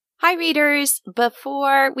Hi, readers.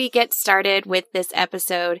 Before we get started with this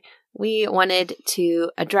episode, we wanted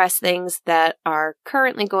to address things that are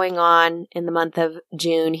currently going on in the month of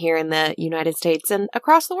June here in the United States and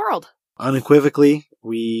across the world. Unequivocally,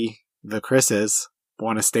 we, the Chris's,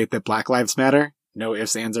 want to state that Black Lives Matter. No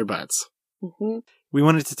ifs, ands, or buts. Mm-hmm. We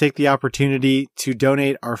wanted to take the opportunity to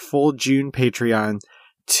donate our full June Patreon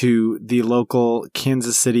to the local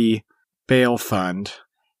Kansas City Bail Fund,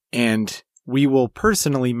 and we will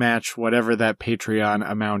personally match whatever that Patreon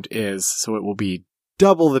amount is, so it will be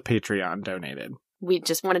double the Patreon donated. We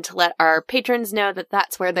just wanted to let our patrons know that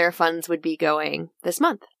that's where their funds would be going this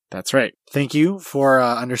month. That's right. Thank you for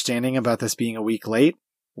understanding about this being a week late,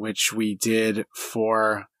 which we did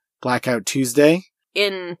for Blackout Tuesday.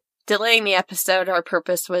 In delaying the episode, our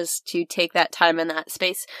purpose was to take that time and that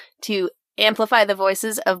space to amplify the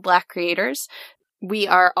voices of Black creators. We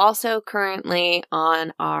are also currently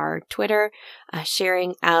on our Twitter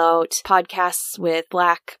sharing out podcasts with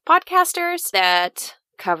Black podcasters that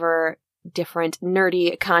cover different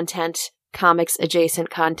nerdy content, comics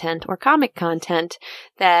adjacent content, or comic content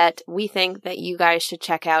that we think that you guys should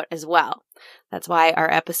check out as well. That's why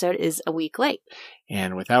our episode is a week late.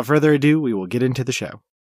 And without further ado, we will get into the show.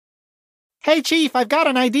 Hey, Chief, I've got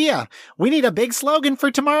an idea. We need a big slogan for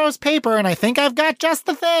tomorrow's paper, and I think I've got just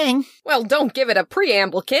the thing. Well, don't give it a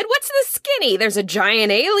preamble, kid. What's the skinny? There's a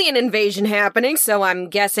giant alien invasion happening, so I'm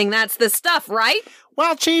guessing that's the stuff, right?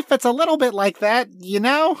 Well, Chief, it's a little bit like that, you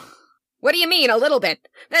know? What do you mean, a little bit?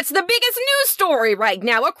 That's the biggest news story right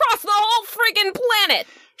now across the whole friggin' planet!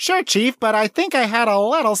 Sure, Chief, but I think I had a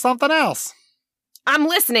little something else. I'm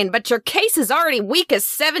listening, but your case is already weak as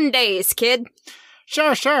 7 days, kid.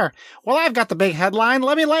 Sure. Well, I've got the big headline.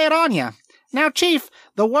 Let me lay it on you. Now, Chief,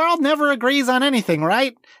 the world never agrees on anything,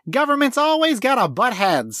 right? Governments always gotta butt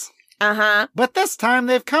heads. Uh-huh. But this time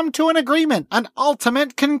they've come to an agreement, an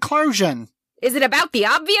ultimate conclusion. Is it about the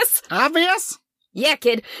obvious? Obvious? Yeah,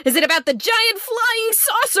 kid. Is it about the giant flying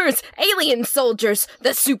saucers, alien soldiers,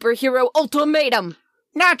 the superhero ultimatum?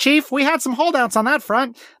 Nah, Chief, we had some holdouts on that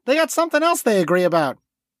front. They got something else they agree about.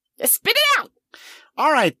 Spit it out!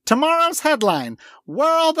 All right, tomorrow's headline.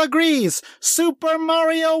 World agrees. Super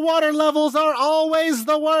Mario water levels are always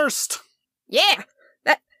the worst. Yeah,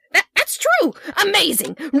 that's true.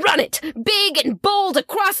 Amazing. Run it. Big and bold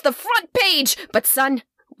across the front page. But son,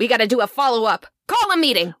 we gotta do a follow-up. Call a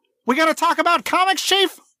meeting. We gotta talk about comics,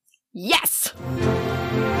 Chief? Yes.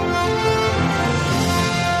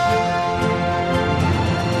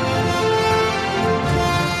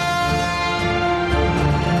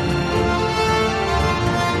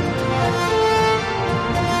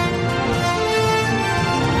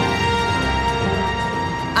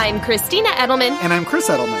 I'm Christina Edelman. And I'm Chris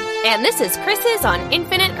Edelman. And this is Chris's on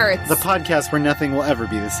Infinite Earths. The podcast where nothing will ever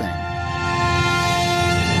be the same.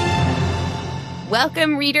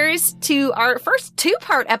 Welcome, readers, to our first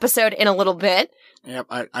two-part episode in a little bit. Yep,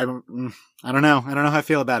 I don't know. I don't know how I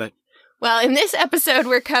feel about it. Well, in this episode,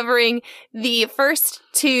 we're covering the first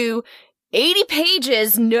two 80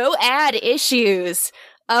 pages, no ad issues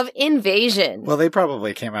of Invasion. Well, they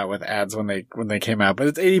probably came out with ads when they came out, but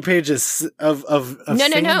it's 80 pages of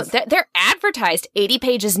No. They're advertised. 80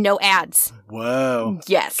 pages, no ads. Whoa.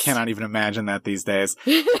 Yes. Cannot even imagine that these days.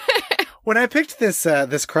 When I picked this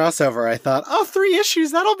crossover, I thought, 3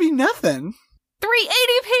 issues, that'll be nothing. 3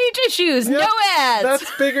 80-page issues, Yep, no ads.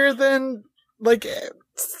 That's bigger than, like,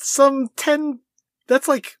 some 10... That's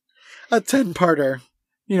like a 10-parter.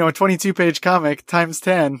 You know, a 22-page comic times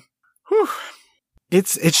 10. Whew.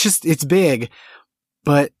 It's big,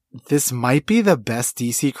 but this might be the best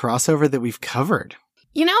DC crossover that we've covered.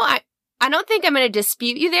 You know, I don't think I'm going to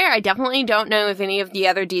dispute you there. I definitely don't know if any of the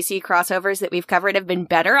other DC crossovers that we've covered have been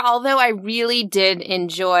better, although I really did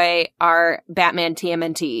enjoy our Batman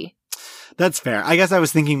TMNT. That's fair. I guess I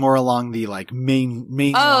was thinking more along the, like, main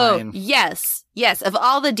line. Yes. Of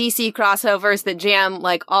all the DC crossovers that jam,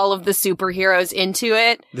 like, all of the superheroes into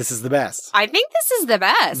it, This is the best. I think this is the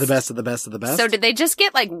best. The best of the best of the best. So did they just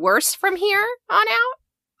get, like, worse from here on out?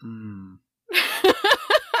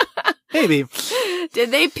 Maybe.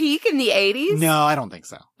 Did they peak in the 80s? No, I don't think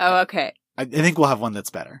so. Oh, okay. I think we'll have one that's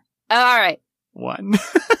better. All right. One.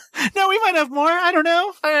 No, we might have more. I don't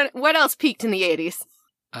know. What else peaked in the 80s?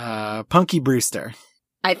 Punky Brewster.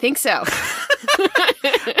 I think so.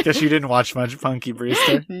 Guess you didn't watch much Punky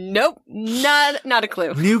Brewster. Nope. Not a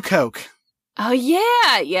clue. New Coke. Oh,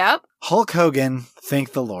 yeah. Yep. Hulk Hogan,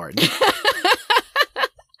 thank the Lord.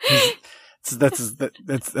 That's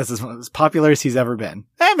as popular as he's ever been.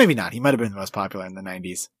 Maybe not. He might have been the most popular in the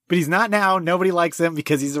 90s. But he's not now. Nobody likes him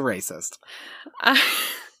because he's a racist.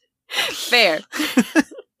 Fair.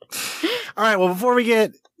 All right. Well, before we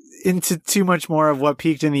get into too much more of what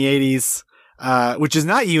peaked in the 80s, which is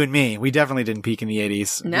not you and me. We definitely didn't peak in the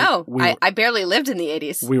 80s. No, I barely lived in the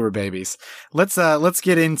 80s. We were babies. Let's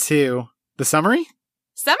get into the summary.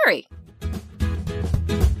 Summary.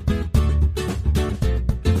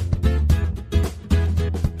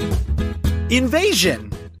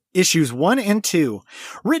 Invasion! Issues 1 and 2.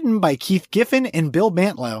 Written by Keith Giffen and Bill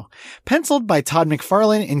Mantlo. Penciled by Todd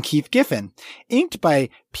McFarlane and Keith Giffen. Inked by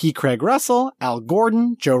P. Craig Russell, Al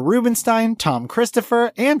Gordon, Joe Rubenstein, Tom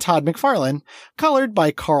Christopher, and Todd McFarlane. Colored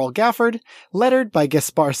by Carl Gafford. Lettered by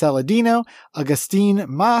Gaspar Saladino, Augustine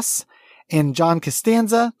Mas, and John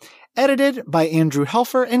Costanza. Edited by Andrew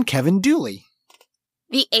Helfer and Kevin Dooley.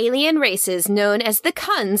 The alien races known as the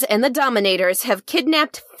Kuns and the Dominators have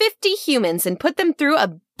kidnapped 50 humans and put them through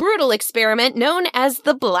a brutal experiment known as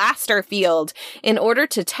the Blaster Field in order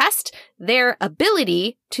to test their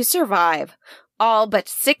ability to survive. All but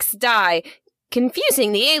 6 die,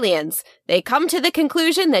 confusing the aliens. They come to the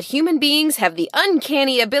conclusion that human beings have the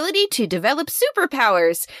uncanny ability to develop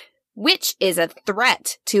superpowers, which is a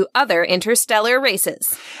threat to other interstellar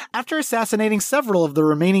races. After assassinating several of the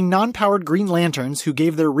remaining non-powered Green Lanterns who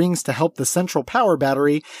gave their rings to help the central power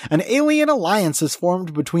battery, an alien alliance is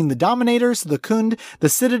formed between the Dominators, the Khund, the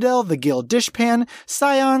Citadel, the Gil Dishpan,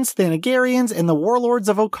 Scions, Thanagarians, and the Warlords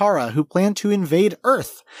of Okara who plan to invade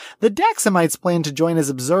Earth. The Daxamites plan to join as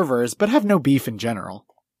observers, but have no beef in general.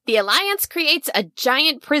 The Alliance creates a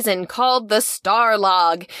giant prison called the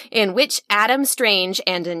Starlog, in which Adam Strange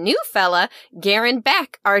and a new fella, Garen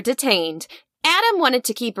Beck, are detained. Adam wanted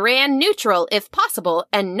to keep Rand neutral if possible,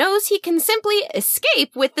 and knows he can simply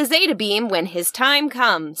escape with the Zeta Beam when his time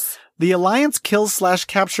comes. The Alliance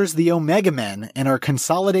kills/captures the Omega Men and are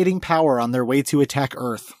consolidating power on their way to attack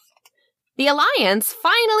Earth. The Alliance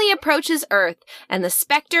finally approaches Earth, and the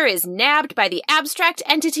Spectre is nabbed by the abstract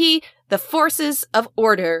entity, the Forces of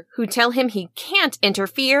Order, who tell him he can't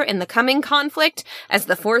interfere in the coming conflict, as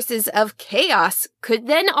the Forces of Chaos could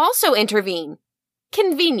then also intervene.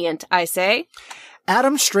 Convenient, I say.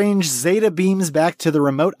 Adam Strange Zeta beams back to the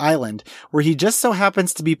remote island, where he just so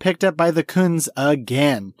happens to be picked up by the Khunds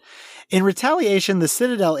again. In retaliation, the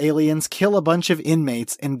Citadel aliens kill a bunch of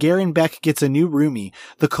inmates, and Garen Beck gets a new roomie,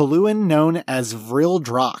 the Coluan known as Vril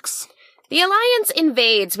Drox. The Alliance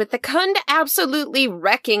invades, with the Khund absolutely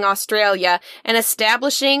wrecking Australia and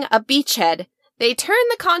establishing a beachhead. They turn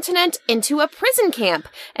the continent into a prison camp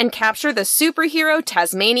and capture the superhero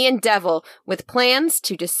Tasmanian Devil, with plans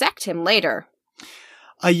to dissect him later.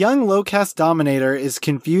 A young low-caste Dominator is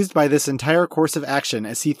confused by this entire course of action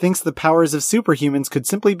as he thinks the powers of superhumans could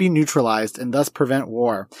simply be neutralized and thus prevent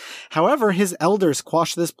war. However, his elders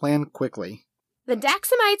quash this plan quickly. The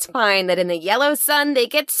Daxamites find that in the Yellow Sun they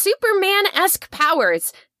get Superman-esque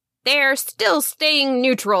powers. They're still staying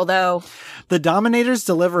neutral, though. The Dominators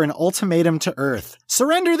deliver an ultimatum to Earth.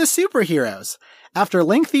 Surrender the superheroes! After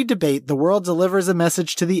lengthy debate, the world delivers a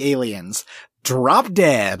message to the aliens. Drop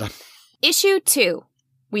dead! Issue 2.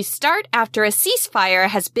 We start after a ceasefire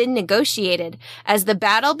has been negotiated, as the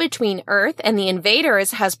battle between Earth and the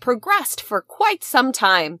invaders has progressed for quite some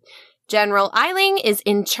time. General Eiling is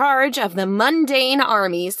in charge of the mundane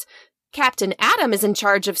armies. Captain Atom is in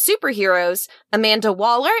charge of superheroes. Amanda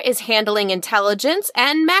Waller is handling intelligence,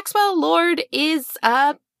 and Maxwell Lord is,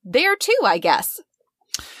 there too, I guess.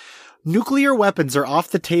 Nuclear weapons are off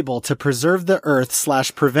the table to preserve the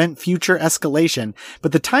Earth/prevent future escalation,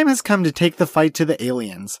 but the time has come to take the fight to the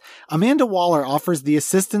aliens. Amanda Waller offers the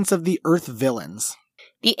assistance of the Earth villains.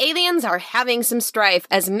 The aliens are having some strife,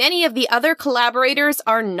 as many of the other collaborators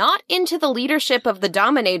are not into the leadership of the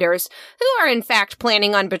Dominators, who are in fact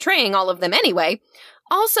planning on betraying all of them anyway.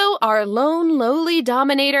 Also, our lone, lowly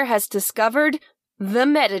Dominator has discovered the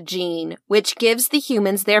metagene, which gives the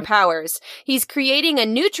humans their powers. He's creating a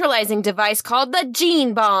neutralizing device called the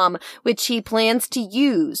Gene Bomb, which he plans to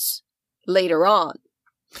use later on.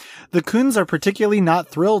 The Khunds are particularly not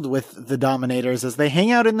thrilled with the Dominators as they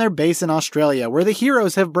hang out in their base in Australia, where the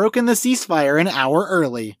heroes have broken the ceasefire an hour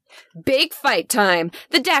early. Big fight time.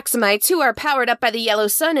 The Daxamites, who are powered up by the Yellow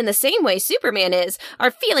Sun in the same way Superman is,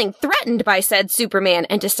 are feeling threatened by said Superman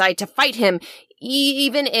and decide to fight him,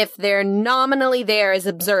 even if they're nominally there as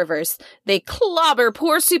observers. They clobber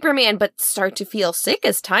poor Superman, but start to feel sick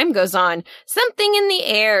as time goes on. Something in the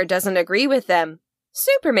air doesn't agree with them.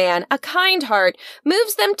 Superman, a kind heart,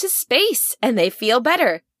 moves them to space, and they feel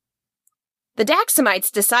better. The Daxamites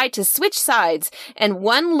decide to switch sides, and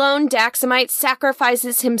one lone Daxamite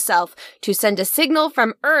sacrifices himself to send a signal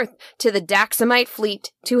from Earth to the Daxamite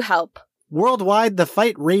fleet to help. Worldwide, the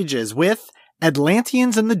fight rages with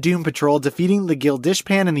Atlanteans and the Doom Patrol defeating the Gil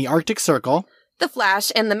Dishpan in the Arctic Circle, The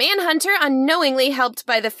Flash and the Manhunter, unknowingly helped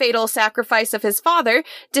by the fatal sacrifice of his father,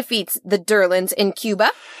 defeats the Durlans in Cuba.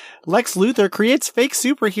 Lex Luthor creates fake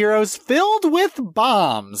superheroes filled with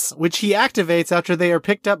bombs, which he activates after they are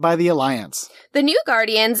picked up by the Alliance. The New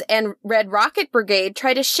Guardians and Red Rocket Brigade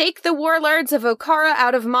try to shake the warlords of Okara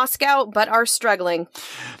out of Moscow, but are struggling.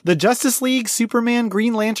 The Justice League, Superman,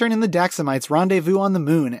 Green Lantern, and the Daxamites rendezvous on the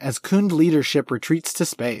moon as Kund leadership retreats to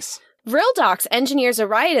space. Vrildox engineers a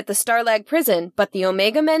riot at the Starlag prison, but the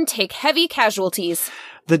Omega Men take heavy casualties.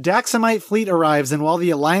 The Daxamite fleet arrives, and while the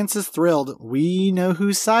Alliance is thrilled, we know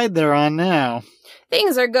whose side they're on now.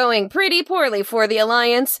 Things are going pretty poorly for the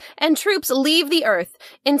Alliance, and troops leave the Earth.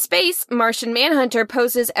 In space, Martian Manhunter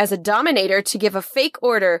poses as a Dominator to give a fake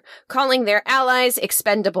order, calling their allies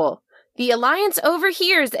expendable. The Alliance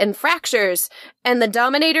overhears and fractures, and the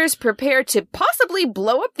Dominators prepare to possibly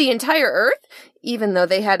blow up the entire Earth, even though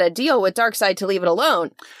they had a deal with Darkseid to leave it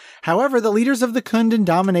alone. However, the leaders of the Kund and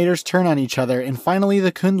Dominators turn on each other, and finally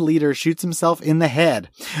the Kund leader shoots himself in the head.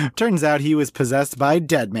 Turns out he was possessed by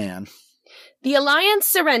Deadman. The Alliance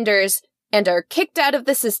surrenders and are kicked out of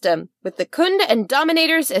the system, with the Kund and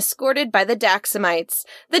Dominators escorted by the Daxamites.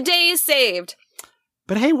 The day is saved.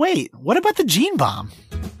 But hey, wait, what about the gene bomb?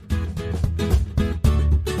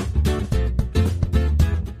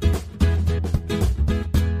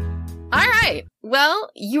 Well,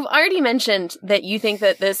 you've already mentioned that you think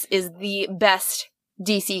that this is the best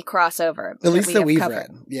DC crossover. At least that we've covered,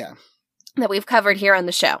 read. Yeah. That we've covered here on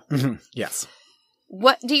the show. Mm-hmm. Yes.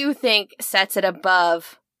 What do you think sets it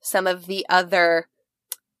above some of the other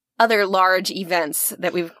large events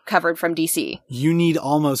that we've covered from DC? You need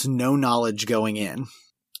almost no knowledge going in.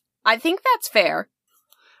 I think that's fair.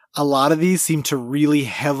 A lot of these seem to really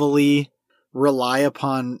heavily rely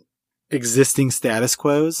upon existing status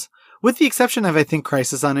quos. With the exception of, I think,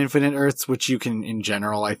 Crisis on Infinite Earths, which you can, in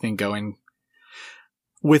general, I think, go in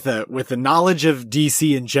with a knowledge of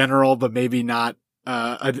DC in general, but maybe not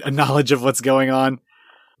a knowledge of what's going on.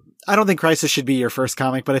 I don't think Crisis should be your first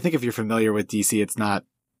comic, but I think if you're familiar with DC, it's not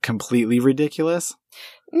completely ridiculous.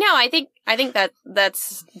 No, I think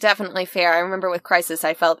that's definitely fair. I remember with Crisis,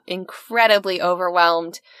 I felt incredibly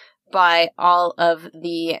overwhelmed by all of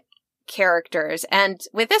the characters. And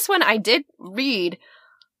with this one, I did read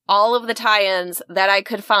all of the tie-ins that I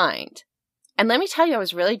could find. And let me tell you, I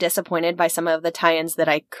was really disappointed by some of the tie-ins that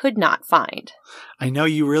I could not find. I know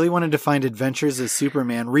you really wanted to find Adventures of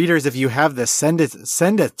Superman. Readers, if you have this, send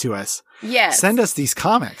it to us. Yes. Send us these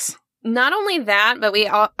comics. Not only that, but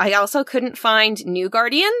I also couldn't find New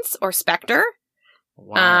Guardians or Spectre.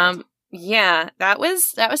 Wow. Yeah, that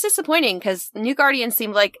was disappointing because New Guardians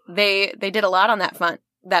seemed like they did a lot on that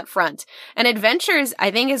front. And Adventures,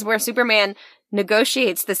 I think, is where Superman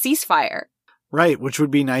negotiates the ceasefire. Right, which would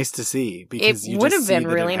be nice to see. Because it would have been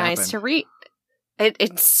really nice to read.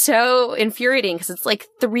 It's so infuriating because it's like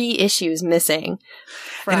 3 issues missing.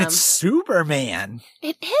 And it's Superman.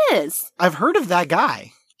 It is. I've heard of that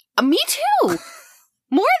guy. Me too.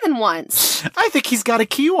 More than once. I think he's got a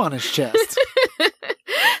Q on his chest.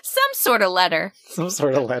 Some sort of letter. Some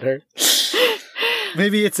sort of letter.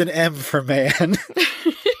 Maybe it's an M for man.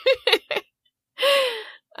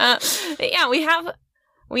 Yeah, we have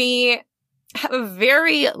a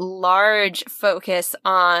very large focus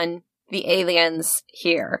on the aliens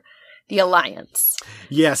here, the Alliance.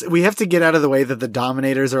 Yes, we have to get out of the way that the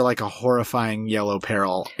Dominators are like a horrifying yellow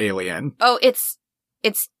peril alien. Oh, it's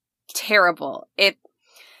terrible. And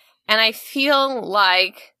I feel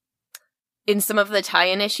like in some of the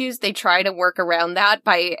tie-in issues, they try to work around that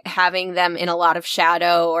by having them in a lot of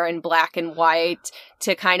shadow or in black and white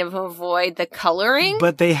to kind of avoid the coloring.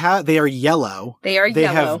 But they are yellow. They are yellow. They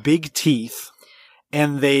have big teeth,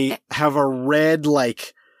 and they have a red,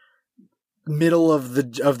 like, middle of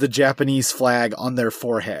the Japanese flag on their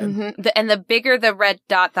forehead. Mm-hmm. And the bigger the red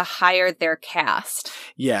dot, the higher their caste.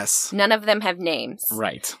 Yes. None of them have names.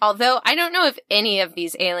 Right. Although, I don't know if any of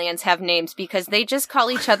these aliens have names because they just call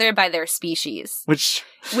each other by their species. Which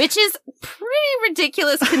is pretty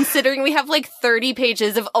ridiculous considering we have like 30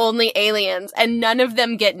 pages of only aliens and none of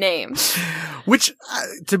them get names. Which,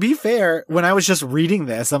 to be fair, when I was just reading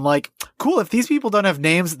this, I'm like, cool, if these people don't have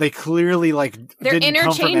names, they clearly, like, they're didn't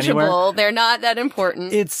come from anywhere. interchangeable. They're not that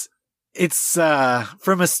important. It's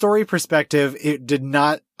from a story perspective, I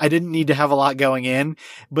didn't need to have a lot going in,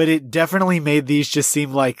 but it definitely made these just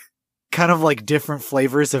seem like kind of like different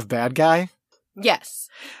flavors of bad guy. Yes.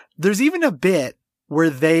 There's even a bit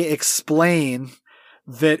where they explain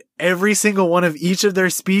that every single one of each of their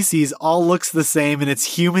species all looks the same and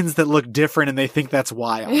it's humans that look different and they think that's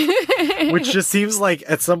wild. Which just seems like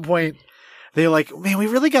at some point they're like, man, we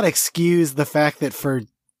really got to excuse the fact that for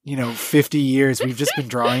 50 years, we've just been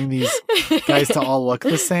drawing these guys to all look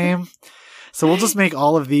the same. So we'll just make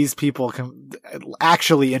all of these people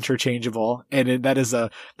actually interchangeable, and that is a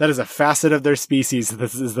facet of their species.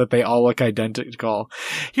 This is that they all look identical.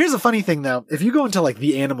 Here's a funny thing, though: if you go into like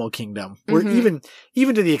the animal kingdom, or even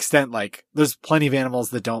to the extent like there's plenty of animals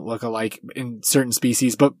that don't look alike in certain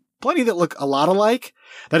species, but plenty that look a lot alike,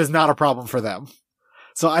 that is not a problem for them.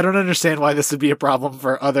 So I don't understand why this would be a problem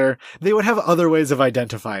for they would have other ways of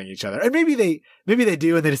identifying each other. And maybe they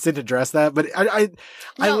do and they just didn't address that, but I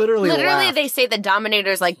literally laughed. They say the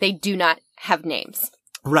Dominators, like, they do not have names.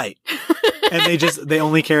 Right. And they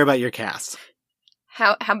only care about your cast.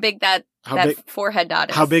 How big that forehead dot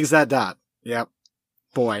is. How big's that dot? Yep.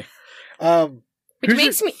 Boy. Which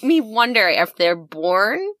makes me wonder if they're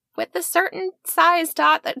born with a certain size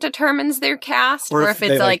dot that determines their cast, or if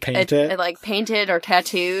it's like painted or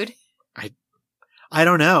tattooed. I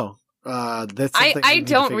don't know. That's I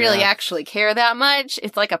don't really actually care that much.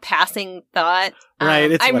 It's like a passing thought.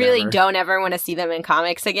 Right. I really don't ever want to see them in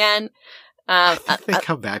comics again. I think they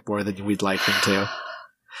come back more than we'd like them to.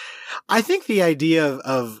 I think the idea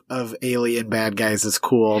of alien bad guys is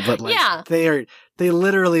cool, but like they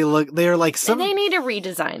literally look, they're like they need a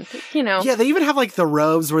redesign, Yeah, they even have like the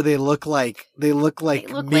robes where they look like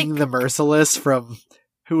Ming the Merciless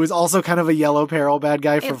who is also kind of a yellow peril bad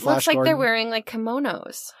guy from Flash Gordon. It looks like they're wearing like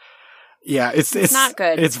kimonos. Yeah, it's not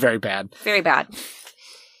good. It's very bad. Very bad.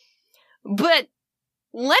 But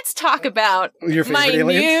let's talk about my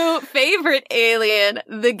new favorite alien,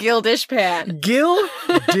 the Gildish Pan.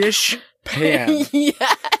 Gildish Pan.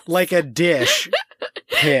 Yes. Like a dish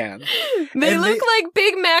pan. They look like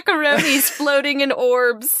big macaronis floating in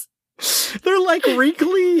orbs. They're like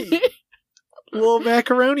wrinkly little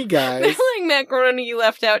macaroni guys. They're like macaroni you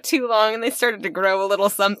left out too long and they started to grow a little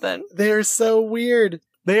something. They're so weird.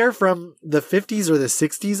 They are from the 50s or the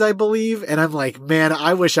 60s, I believe. And I'm like, man,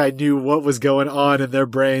 I wish I knew what was going on in their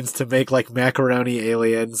brains to make like macaroni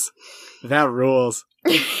aliens. That rules.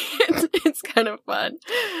 It's kind of fun.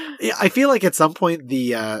 Yeah, I feel like at some point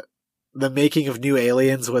the making of new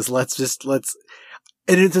aliens was let's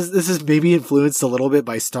and this is maybe influenced a little bit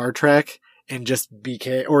by Star Trek and just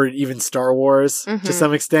BK or even Star Wars to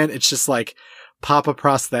some extent. It's just like pop a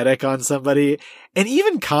prosthetic on somebody, and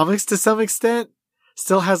even comics to some extent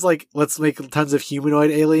still has like, let's make tons of humanoid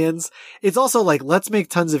aliens. It's also like, let's make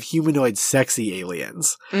tons of humanoid sexy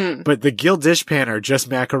aliens. But the Gildish Pan are just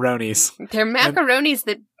macaronis. They're macaronis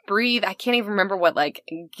that breathe. I can't even remember what like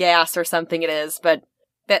gas or something it is, but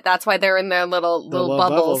that's why they're in their little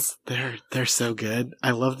bubbles. They're so good.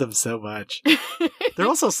 I love them so much. They're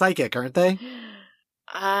also psychic, aren't they?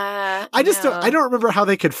 I don't remember how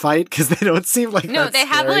they could fight because they don't seem like No, they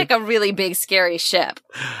have like a really big scary ship.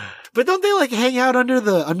 But don't they like hang out under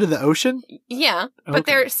the ocean? Yeah, but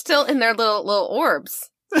they're still in their little orbs.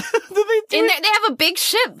 They have a big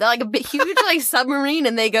ship, they're like a huge like submarine,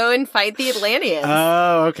 and they go and fight the Atlanteans.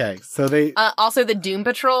 Oh, okay. So they also the Doom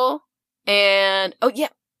Patrol, and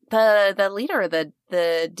the leader of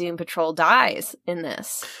the Doom Patrol dies in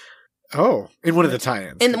this. Oh, in one of the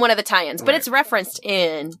tie-ins. In one of the tie-ins, but Right. it's referenced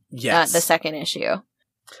in the second issue.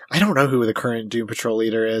 I don't know who the current Doom Patrol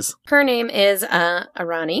leader is. Her name is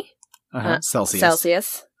Arani.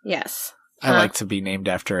 Celsius. Yes. I like to be named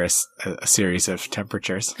after a series of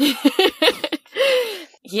temperatures.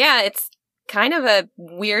 Yeah, it's kind of a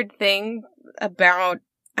weird thing about,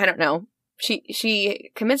 I don't know.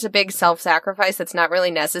 She commits a big self-sacrifice that's not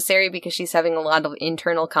really necessary because she's having a lot of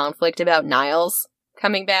internal conflict about Niles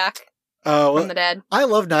coming back from the dead. I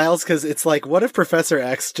love Niles because it's like, what if Professor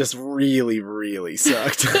X just really, really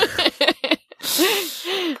sucked?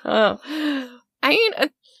 I mean,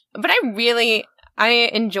 but I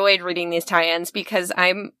enjoyed reading these tie-ins because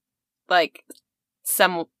I'm like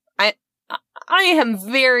I am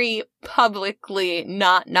very publicly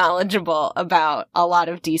not knowledgeable about a lot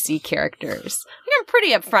of DC characters. I'm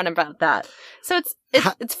pretty upfront about that. So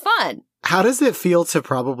it's fun. How does it feel to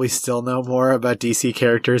probably still know more about DC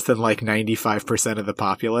characters than like 95% of the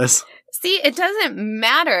populace? See, it doesn't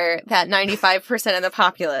matter that 95% of the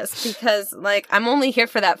populace because like I'm only here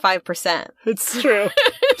for that 5%. It's true.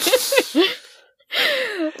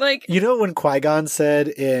 Like, you know when Qui-Gon said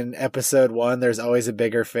in episode 1 there's always a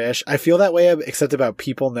bigger fish? I feel that way except about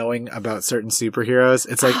people knowing about certain superheroes.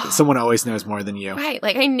 It's like someone always knows more than you. Right.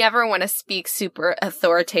 Like I never want to speak super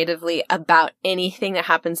authoritatively about anything that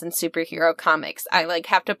happens in superhero comics. I like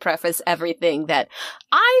have to preface everything that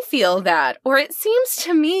I feel that or it seems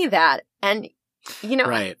to me that, and you know,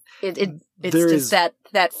 right. It's just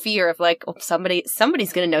that fear of like, oh, somebody's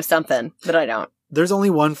going to know something that I don't. There's only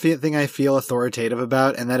one thing I feel authoritative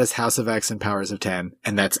about, and that is House of X and Powers of 10,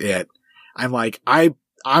 and that's it. I'm like,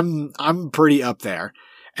 I'm pretty up there,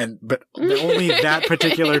 but only that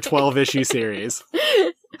particular 12-issue series.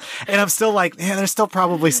 And I'm still like, man, there's still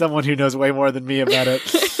probably someone who knows way more than me about it.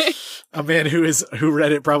 A man who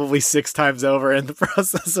read it probably 6 times over in the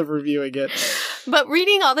process of reviewing it. But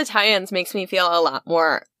reading all the tie-ins makes me feel a lot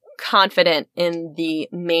more confident in the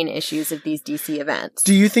main issues of these DC events.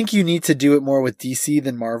 Do you think you need to do it more with DC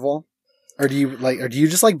than Marvel? Or do you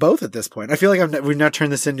just like both at this point? I feel like we've now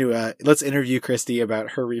turned this into let's interview Christy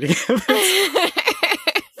about her reading habits.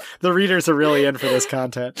 The readers are really in for this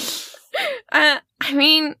content. I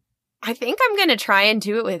mean, I think I'm going to try and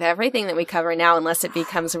do it with everything that we cover now, unless it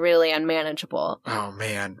becomes really unmanageable. Oh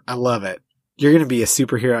man, I love it. You're going to be a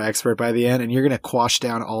superhero expert by the end, and you're going to quash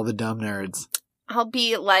down all the dumb nerds.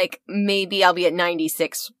 Maybe I'll be at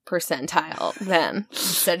 96th percentile then.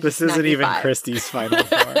 This isn't 95. even Christy's final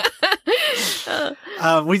form.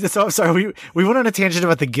 We went on a tangent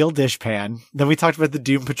about the Gildish Pan. Then we talked about the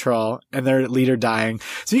Doom Patrol and their leader dying.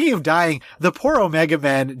 Speaking of dying, the poor Omega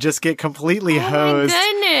Men just get completely hosed. Oh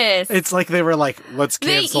my goodness. It's like they were like, let's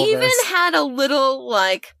cancel this. They even had a little,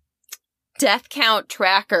 death count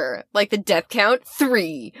tracker, like the death count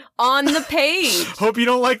 3 on the page. Hope you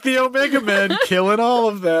don't like the Omega Men, killing all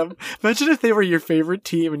of them. Imagine if they were your favorite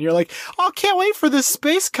team and you're like, oh, can't wait for this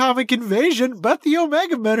space comic invasion, but the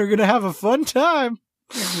Omega Men are going to have a fun time.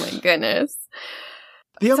 Oh my goodness.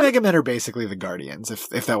 The Omega Men are basically the Guardians, if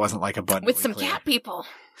that wasn't like abundantly with some clear. cat people.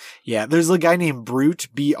 Yeah, there's a guy named Brute,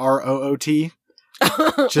 Broot.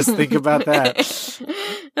 Just think about that.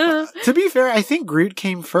 To be fair, I think Groot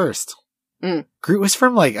came first. Groot was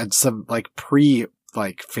from some pre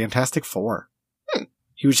Fantastic Four.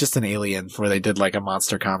 He was just an alien where they did a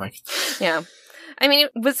monster comic. Yeah. I mean,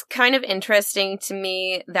 it was kind of interesting to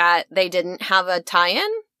me that they didn't have a tie-in.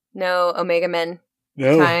 No Omega Men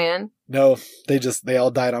tie-in. No, they all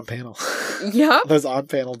died on panel. Yep. Those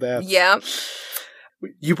on-panel deaths. Yep.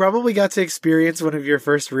 You probably got to experience one of your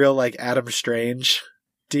first real Adam Strange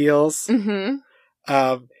deals. Mm-hmm.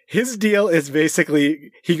 His deal is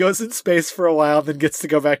basically he goes in space for a while, then gets to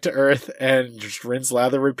go back to Earth and just rinse,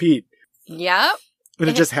 lather, repeat. Yep. And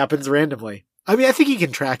it just happens randomly. I mean, I think he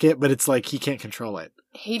can track it, but it's he can't control it.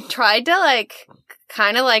 He tried to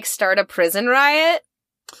kind of start a prison riot,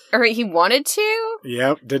 or he wanted to.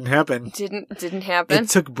 Yep, didn't happen. Didn't happen. It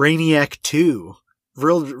took Brainiac 2.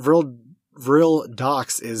 Vril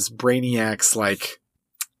Dox is Brainiac's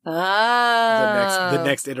the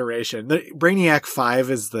next iteration. The Brainiac 5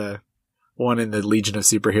 is the one in the Legion of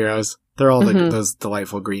Superheroes. They're all those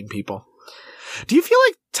delightful green people. Do you feel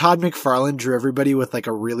like Todd McFarlane drew everybody with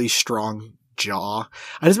a really strong jaw?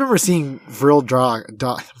 I just remember seeing Vril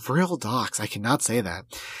Dox. I cannot say that.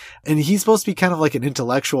 And he's supposed to be kind of an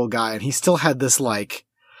intellectual guy, and he still had this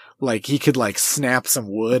he could snap some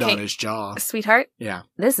wood on his jaw. Sweetheart? Yeah.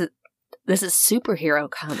 This is superhero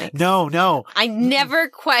comics. No. I never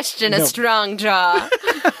question a strong jaw.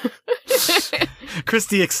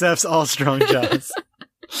 Christy accepts all strong jaws.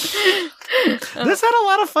 This had a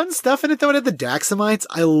lot of fun stuff in it, though. It had the Daxamites.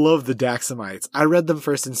 I love the Daxamites. I read them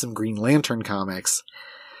first in some Green Lantern comics.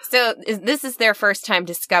 So this is their first time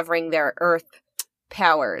discovering their Earth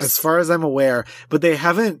powers. As far as I'm aware, but they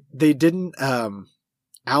didn't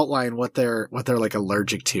outline what they're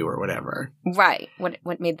allergic to or whatever. Right.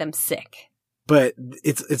 What made them sick. But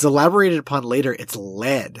it's elaborated upon later. It's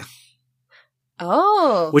lead.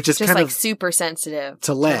 Oh. Which is just kind of super sensitive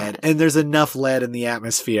to lead. And there's enough lead in the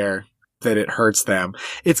atmosphere that it hurts them.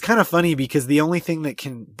 It's kind of funny because the only thing that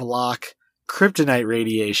can block kryptonite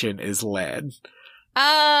radiation is lead.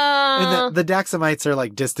 Oh. And the Daxamites are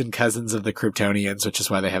distant cousins of the Kryptonians, which is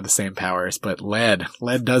why they have the same powers. But lead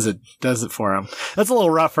does it for them. That's a little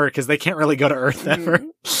rougher because they can't really go to Earth ever.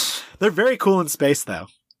 They're very cool in space, though,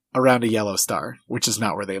 around a yellow star, which is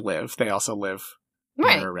not where they live. They also live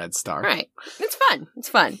near a red star. Right. It's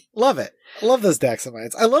fun. Love it. I love those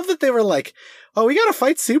Daxamites. I love that they were oh, we gotta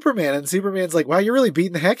fight Superman. And Superman's wow, you're really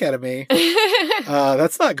beating the heck out of me.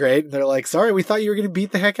 That's not great. And they're sorry, we thought you were gonna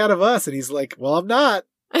beat the heck out of us. And he's well, I'm not.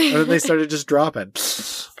 And then they started just dropping.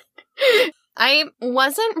 I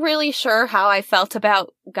wasn't really sure how I felt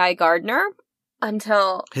about Guy Gardner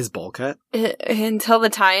until... His bowl cut? Until the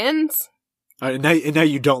tie-ins. Now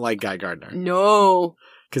you don't like Guy Gardner. No.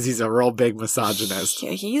 Because he's a real big misogynist.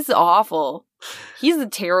 Yeah, he's awful. He's a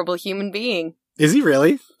terrible human being. Is he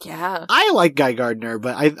really? Yeah. I like Guy Gardner,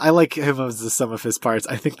 but I like him as the sum of his parts.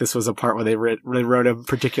 I think this was a part where they wrote him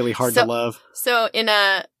particularly hard to love. So in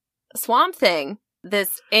a Swamp Thing,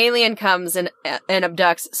 this alien comes and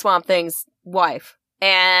abducts Swamp Thing's wife.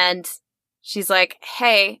 And she's like,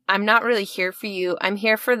 hey, I'm not really here for you. I'm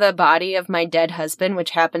here for the body of my dead husband,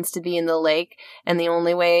 which happens to be in the lake. And the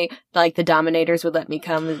only way, like, the Dominators would let me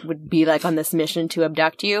come would be, like, on this mission to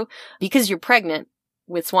abduct you because you're pregnant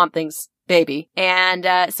with Swamp Thing's baby. And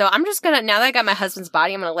so I'm just gonna, now that I got my husband's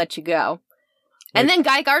body, I'm gonna let you go. And then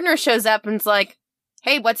Guy Gardner shows up and's like,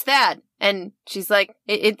 hey, what's that? And she's like,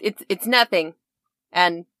 it's nothing.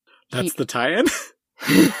 And that's the tie-in?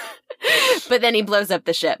 But then he blows up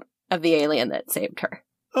the ship of the alien that saved her.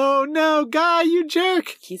 Oh no, Guy, you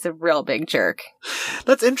jerk! He's a real big jerk.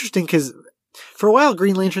 That's interesting, because for a while,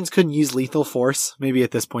 Green Lanterns couldn't use lethal force. Maybe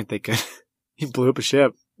at this point they could. He blew up a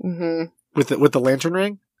ship. Mm-hmm. With the lantern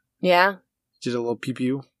ring? Yeah. Did a little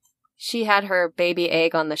pew-pew. She had her baby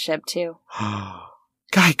egg on the ship, too.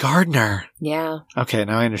 Guy Gardner! Yeah. Okay,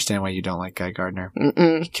 now I understand why you don't like Guy Gardner.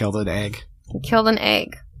 Mm-mm. He killed an egg. He killed an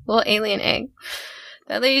egg. Little alien egg.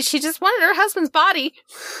 That lady, she just wanted her husband's body.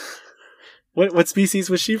 What species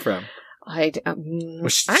was she from? I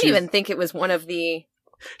don't even think it was one of the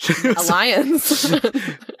Alliance.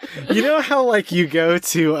 You know how, like, you go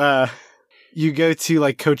to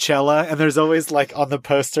like Coachella and there's always, like, on the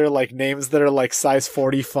poster, like, names that are like size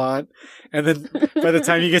 40 font, and then by the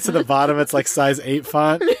time you get to the bottom it's like size 8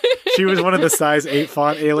 font. She was one of the size 8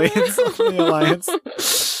 font aliens on the Alliance.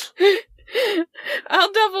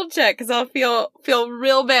 I'll double check because I'll feel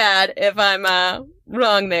real bad if I'm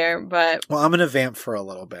wrong there. But well, I'm gonna vamp for a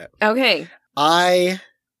little bit. Okay. I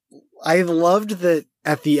loved that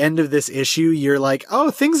at the end of this issue, you're like, oh,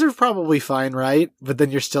 things are probably fine, right? But then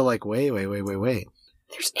you're still like, wait.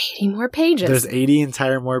 There's 80 more pages. There's 80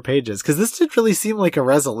 entire more pages. Because this did really seem like a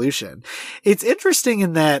resolution. It's interesting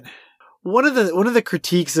in that one of the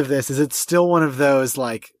critiques of this is it's still one of those,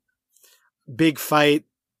 like, big fight.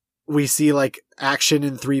 We see, like, action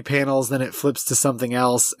in 3 panels, then it flips to something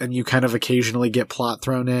else, and you kind of occasionally get plot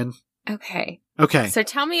thrown in. Okay. So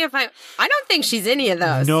tell me if I don't think she's any of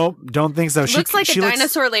those. Nope, don't think so. Looks like a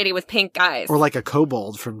dinosaur lady with pink eyes. Or like a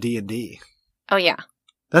kobold from D&D. Oh, yeah.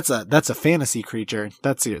 That's a fantasy creature.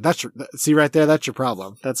 See right there, that's your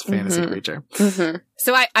problem. That's a fantasy creature. Mm-hmm.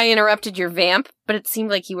 So I interrupted your vamp, but it seemed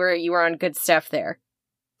like you were on good stuff there.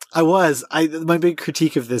 I was. My big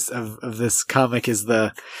critique of this comic is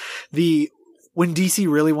the when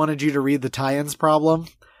DC really wanted you to read the tie-ins problem,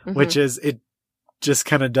 which is it just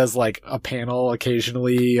kind of does like a panel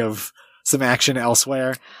occasionally of some action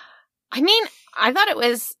elsewhere. I mean, I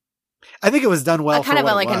think it was done well. Kind of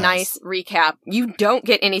a nice recap. You don't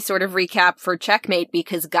get any sort of recap for Checkmate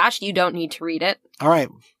because, gosh, you don't need to read it. All right,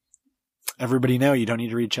 everybody know you don't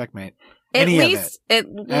need to read Checkmate. At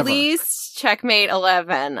least Checkmate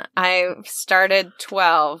 11. I started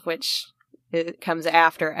 12, which comes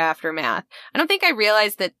after Aftermath. I don't think I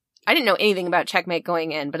realized that I didn't know anything about Checkmate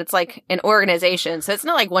going in, but it's like an organization, so it's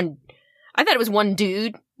not like one. I thought it was one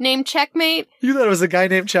dude named Checkmate. You thought it was a guy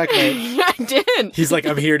named Checkmate? I did. He's like,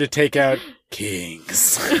 I'm here to take out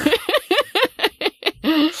kings.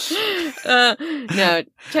 No,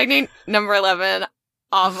 Checkmate number 11,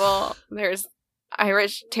 awful. There's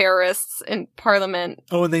Irish terrorists in Parliament.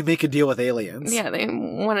 Oh, and they make a deal with aliens. Yeah, they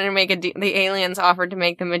wanted to make a deal. The aliens offered to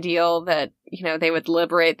make them a deal that, they would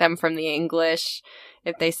liberate them from the English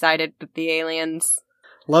if they sided with the aliens.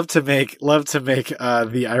 Love to make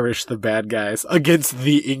the Irish the bad guys against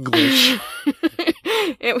the English.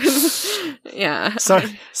 It was, yeah.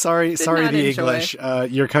 Sorry, the English.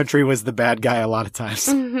 Your country was the bad guy a lot of times.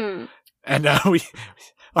 Mm-hmm. And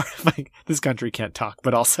this country can't talk,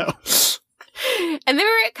 but also. And there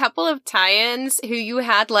were a couple of tie-ins who you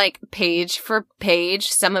had, like, page for page,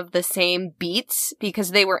 some of the same beats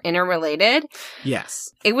because they were interrelated.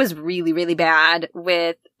 Yes. It was really, really bad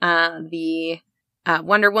with the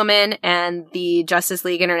Wonder Woman and the Justice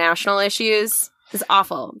League International issues. It was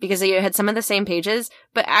awful because you had some of the same pages,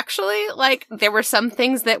 but actually, like, there were some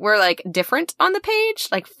things that were, like, different on the page,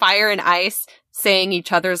 like Fire and Ice saying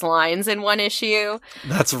each other's lines in one issue.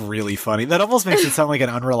 That's really funny. That almost makes it sound like an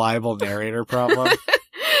unreliable narrator problem.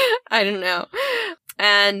 I don't know.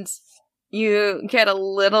 And you get a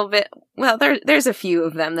little bit, well, there's a few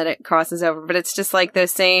of them that it crosses over, but it's just like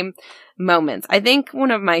those same moments. I think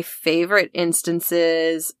one of my favorite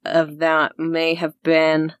instances of that may have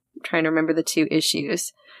been, I'm trying to remember the 2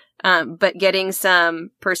 issues, but getting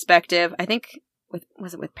some perspective, I think,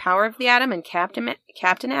 was it with Power of the Atom and Captain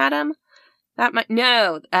Atom?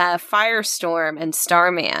 Firestorm and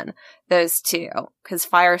Starman, those 2, because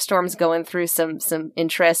Firestorm's going through some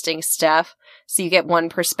interesting stuff. So you get one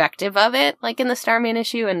perspective of it, like in the Starman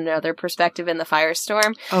issue, and another perspective in the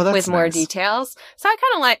Firestorm with more details. So I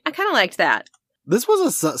kind of liked that. This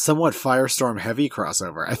was a somewhat Firestorm heavy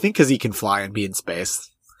crossover, I think, because he can fly and be in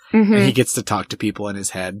space. Mhm. and he gets to talk to people in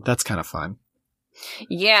his head. That's kind of fun.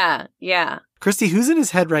 Yeah. Christy, who's in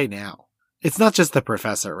his head right now? It's not just the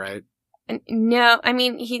professor, right? No, I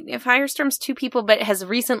mean, Firestorm's two people, but has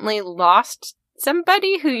recently lost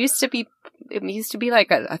somebody who used to be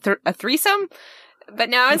like a threesome, but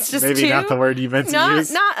now it's just Maybe two. not the word you meant to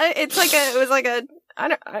use. It's like it was like a, I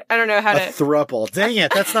don't know how A to. thruple. Dang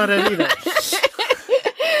it, that's not it either.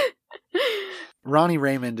 Ronnie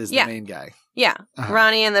Raymond is the main guy. Yeah, Uh-huh.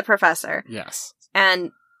 Ronnie and the professor. Yes.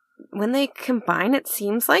 And when they combine, it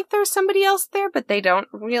seems like there's somebody else there, but they don't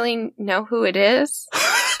really know who it is.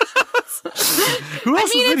 Who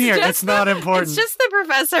else is in here? It's not important. It's just the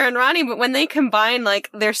professor and Ronnie, but when they combine, like,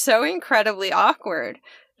 they're so incredibly awkward.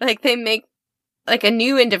 Like, they make, like, a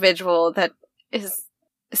new individual that is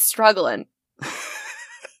struggling.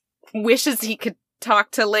 Wishes he could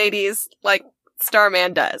talk to ladies like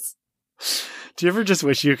Starman does. Do you ever just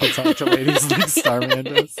wish you could talk to ladies like Starman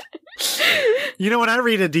does? You know, when I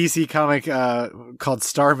read a DC comic called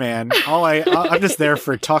Starman, I'm just there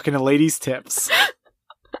for talking to ladies' tips.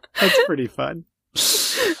 That's pretty fun.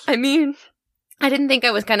 I mean, I didn't think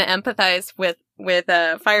I was going to empathize with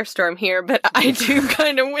Firestorm here, but I do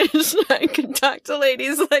kind of wish I could talk to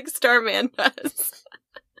ladies like Starman does.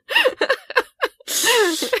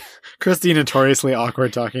 Christy notoriously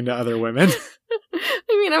awkward talking to other women.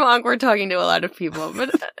 I mean, I'm awkward talking to a lot of people,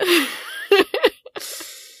 but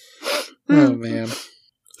Oh man.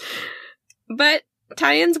 But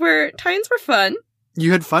tie-ins were fun.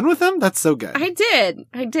 You had fun with them? That's so good. I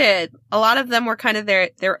did. A lot of them were kind of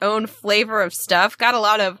their own flavor of stuff. Got a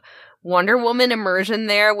lot of Wonder Woman immersion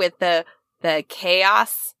there with the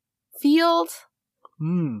chaos field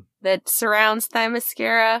that surrounds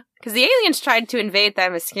Themyscira. Because the aliens tried to invade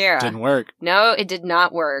Themyscira. Didn't work. No, it did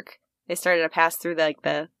not work. They started to pass through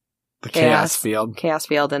the chaos field. Chaos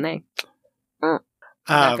field, and they did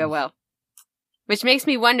not go well. Which makes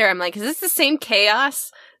me wonder, I'm like, is this the same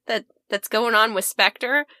chaos that's going on with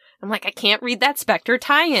Spectre? I'm like, I can't read that Spectre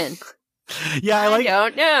tie-in. Yeah, I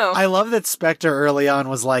don't know. I love that Spectre early on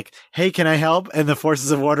was like, hey, can I help? And the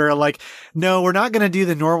Forces of Order are like, no, we're not going to do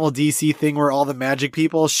the normal DC thing where all the magic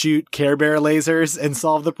people shoot Care Bear lasers and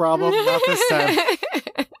solve the problem. Not this time.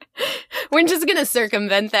 We're just going to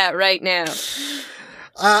circumvent that right now.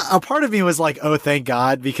 A part of me was like, oh, thank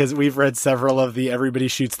God, because we've read several of the everybody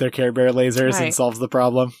shoots their Care Bear lasers and solves the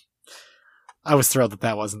problem. I was thrilled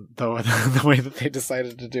that wasn't the way that they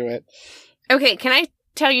decided to do it. Okay, can I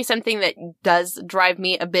tell you something that does drive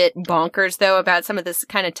me a bit bonkers, though, about some of this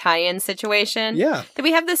kind of tie-in situation? Yeah. That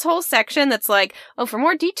we have this whole section that's like, oh, for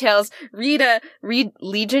more details, read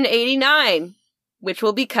Legion 89, which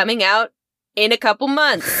will be coming out in a couple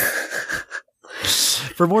months.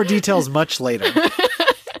 For more details much later.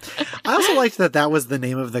 I also liked that was the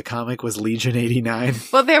name of the comic, was Legion 89.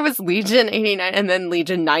 Well, there was Legion 89 and then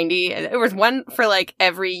Legion 90. There was one for like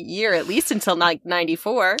every year, at least until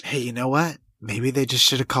 94. Hey, you know what? Maybe they just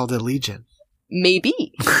should have called it Legion.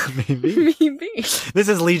 Maybe. Maybe. Maybe. This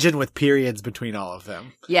is Legion with periods between all of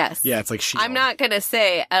them. Yes. Yeah, it's like Shield. I'm not going to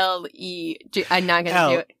say L-E-G. I'm not going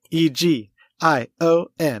to do it.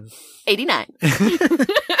 Legion. 89.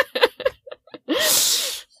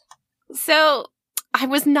 So, I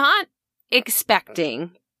was not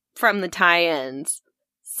expecting from the tie-ins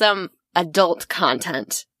some adult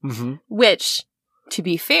content, which, to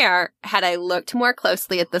be fair, had I looked more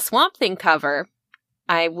closely at the Swamp Thing cover,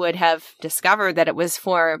 I would have discovered that it was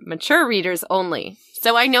for mature readers only.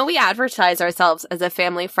 So I know we advertise ourselves as a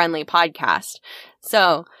family-friendly podcast.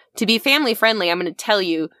 So, to be family-friendly, I'm going to tell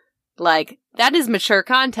you, like, that is mature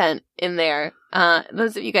content in there.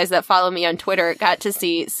 Those of you guys that follow me on Twitter got to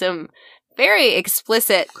see some very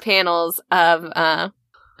explicit panels of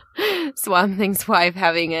Swamp Thing's wife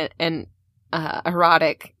having an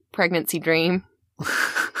erotic pregnancy dream.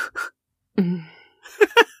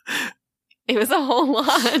 It was a whole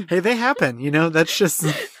lot. Hey, they happen. You know, that's just...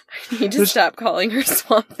 You just stop calling her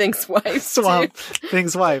Swamp Thing's wife. Swamp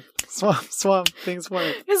Thing's wife. Swamp Thing's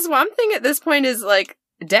wife. Because Swamp Thing at this point is, like,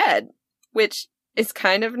 dead, which is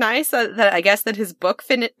kind of nice that I guess that his book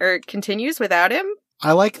continues without him.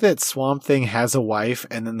 I like that Swamp Thing has a wife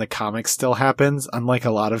and then the comic still happens, unlike a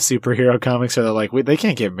lot of superhero comics where they're like, wait, they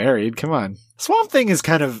can't get married. Come on. Swamp Thing is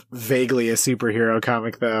kind of vaguely a superhero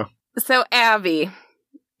comic, though. So Abby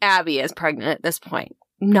is pregnant at this point.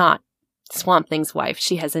 Not Swamp Thing's wife.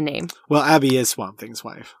 She has a name. Well, Abby is Swamp Thing's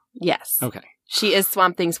wife. Yes. Okay. She is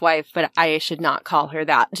Swamp Thing's wife, but I should not call her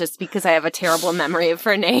that just because I have a terrible memory of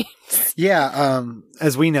her name. Yeah,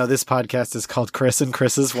 as we know, this podcast is called Chris and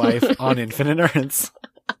Chris's Wife on Infinite Earths.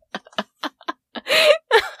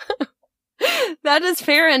 That is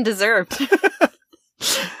fair and deserved.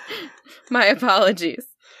 My apologies.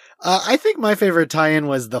 I think my favorite tie-in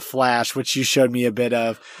was The Flash, which you showed me a bit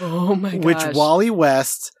of. Oh my gosh. Which Wally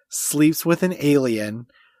West sleeps with an alien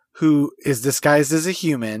who is disguised as a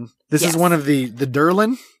human. This is one of the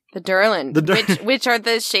Durlan? The Durlan, which are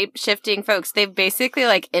the shape-shifting folks. They've basically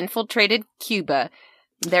like infiltrated Cuba.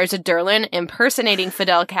 There's a Durlan impersonating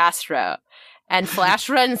Fidel Castro. And Flash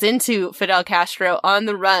runs into Fidel Castro on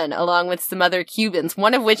the run along with some other Cubans,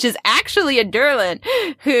 one of which is actually a Durlan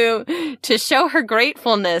who, to show her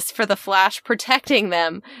gratefulness for the Flash protecting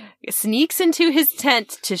them, sneaks into his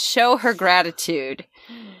tent to show her gratitude.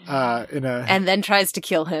 And then tries to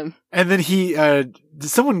kill him. And then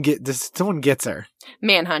someone gets her.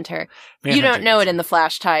 Manhunter. You don't know it in the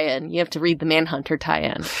Flash tie-in. You have to read the Manhunter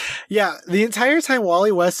tie-in. Yeah, the entire time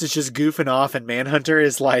Wally West is just goofing off and Manhunter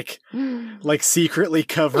is like secretly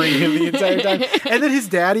covering him the entire time. And then his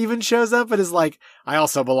dad even shows up and is like, I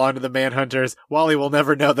also belong to the Manhunters. Wally will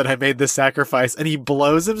never know that I made this sacrifice. And he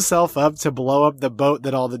blows himself up to blow up the boat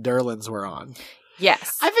that all the Durlans were on.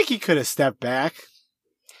 Yes. I think he could have stepped back.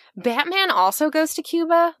 Batman also goes to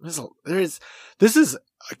Cuba? This is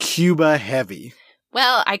Cuba heavy.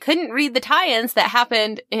 Well, I couldn't read the tie-ins that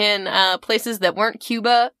happened in places that weren't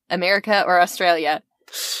Cuba, America, or Australia.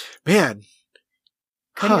 Man.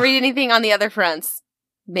 Couldn't read anything on the other fronts.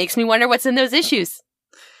 Makes me wonder what's in those issues.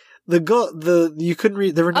 You couldn't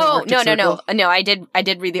read, there were no Arctic Circle? No, I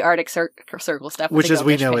did read the Arctic Circle stuff. Which, as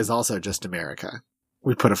we know, is also just America.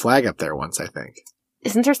 We put a flag up there once, I think.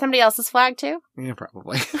 Isn't there somebody else's flag, too? Yeah,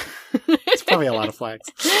 probably. It's probably a lot of flags.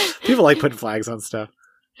 People like putting flags on stuff.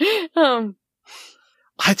 I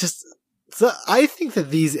think that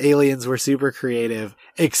these aliens were super creative,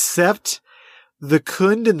 except the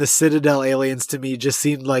Khund and the Citadel aliens to me just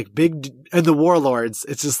seemed like and the Warlords.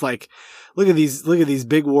 It's just like, look at these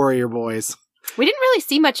big warrior boys. We didn't really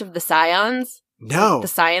see much of the Scions. No. The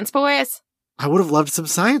Science Boys. I would have loved some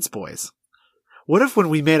Science Boys. What if when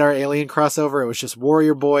we made our alien crossover, it was just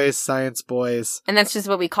warrior boys, science boys? And that's just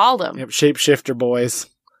what we called them. Yep, shapeshifter boys.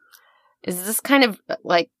 Is this kind of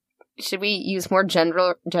like, should we use more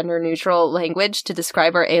gender neutral language to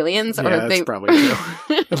describe our aliens? Yeah, that's probably true.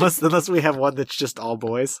 unless we have one that's just all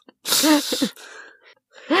boys.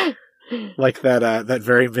 Like that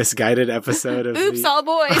very misguided episode of Oops, all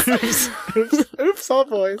boys. Oops, all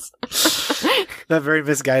boys. That very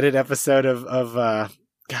misguided episode of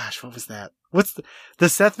gosh, what was that? What's the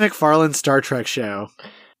Seth MacFarlane Star Trek show?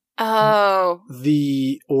 Oh,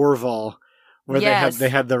 the Orville, where they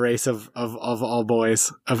had the race of all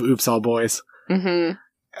boys, of Oops, all boys. Mm-hmm.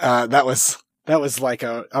 That was like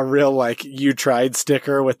a real like you tried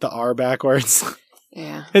sticker with the R backwards.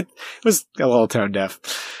 Yeah, it was a little tone deaf.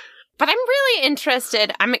 But I'm really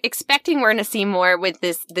interested. I'm expecting we're going to see more with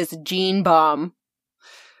this gene bomb.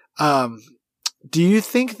 Do you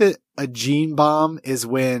think that a gene bomb is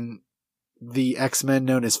when the X-Men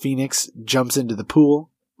known as Phoenix jumps into the pool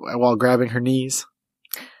while grabbing her knees?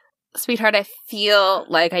 Sweetheart, I feel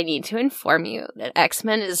like I need to inform you that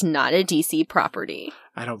X-Men is not a DC property.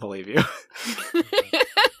 I don't believe you.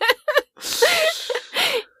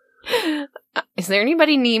 Is there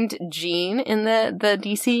anybody named Jean in the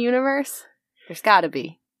DC universe? There's gotta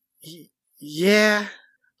be. Yeah.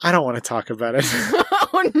 I don't want to talk about it.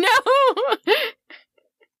 Oh, no!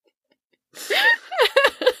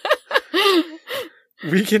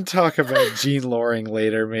 We can talk about Jean Loring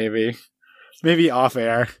later, maybe. Maybe off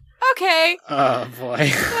air. Okay. Oh, boy.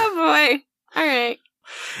 Oh, boy. All right.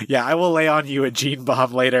 Yeah, I will lay on you a Jean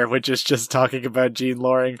bomb later, which is just talking about Jean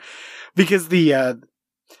Loring. Because the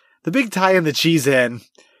big tie-in that she's in,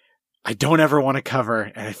 I don't ever want to cover,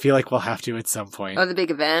 and I feel like we'll have to at some point. Oh, the big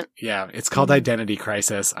event? Yeah, it's called Identity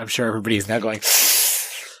Crisis. I'm sure everybody's now going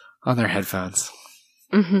on their headphones.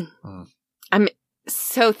 Mm-hmm. Mm. I'm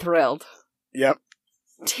so thrilled. Yep.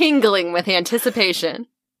 Tingling with anticipation.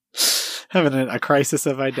 Having a crisis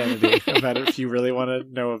of identity about it if you really want to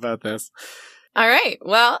know about this. All right.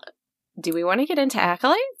 Well, do we want to get into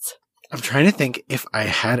accolades? I'm trying to think if I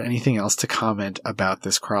had anything else to comment about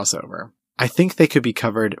this crossover. I think they could be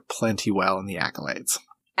covered plenty well in the accolades.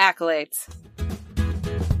 Accolades.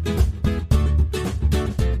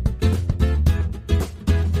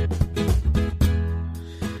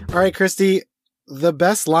 All right, Christy, the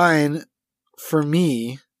best line for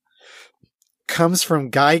me comes from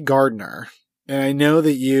Guy Gardner. And I know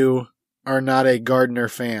that you are not a Gardner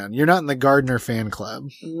fan. You're not in the Gardner fan club.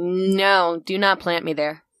 No, do not plant me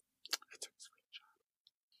there.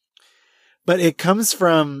 But it comes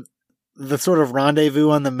from the sort of rendezvous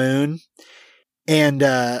on the moon. And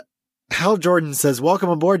Hal Jordan says, "Welcome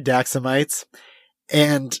aboard, Daxamites."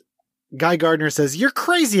 And Guy Gardner says, "You're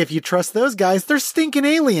crazy if you trust those guys. They're stinking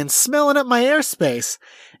aliens smelling up my airspace."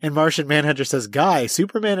 And Martian Manhunter says, "Guy,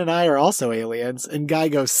 Superman and I are also aliens." And Guy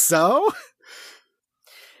goes, "So?"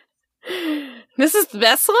 This is the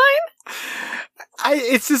best line?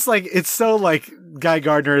 It's just like, it's so like Guy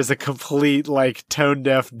Gardner is a complete like tone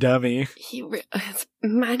deaf dummy.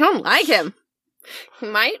 I don't like him. He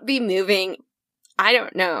might be moving. I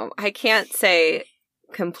don't know. I can't say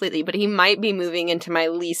completely, but he might be moving into my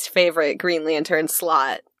least favorite Green Lantern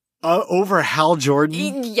slot. Over Hal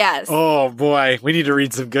Jordan? Yes. Oh boy, we need to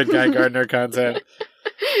read some good Guy Gardner content.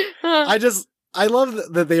 I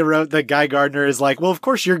love that they wrote that Guy Gardner is like, well, of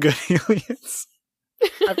course you're good aliens.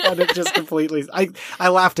 I found it just completely. I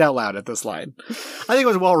laughed out loud at this line. I think it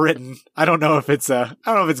was well written. I don't know if it's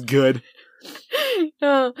good.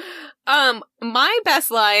 My best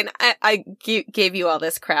line, I gave you all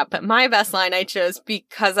this crap, but my best line I chose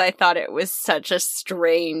because I thought it was such a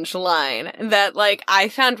strange line that, like, I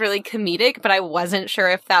found really comedic, but I wasn't sure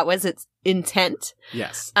if that was its intent.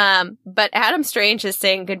 Yes. But Adam Strange is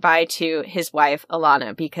saying goodbye to his wife,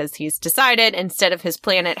 Alana, because he's decided, instead of his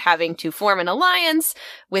planet having to form an alliance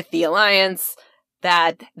with the Alliance,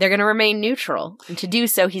 that they're going to remain neutral. And to do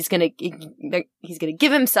so, he's going to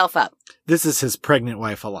give himself up. This is his pregnant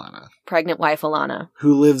wife, Alana. Pregnant wife, Alana.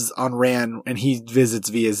 Who lives on Rann, and he visits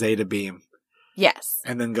via Zeta Beam. Yes.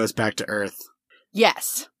 And then goes back to Earth.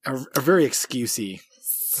 Yes. A very excusey.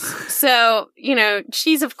 So,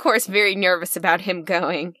 she's of course very nervous about him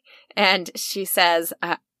going. And she says,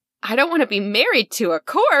 I don't want to be married to a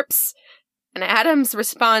corpse. And Adam's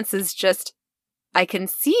response is just, I can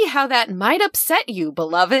see how that might upset you,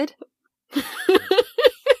 beloved.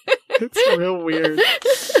 It's real weird.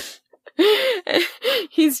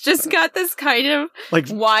 He's just got this kind of like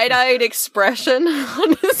wide-eyed expression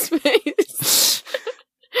on his face.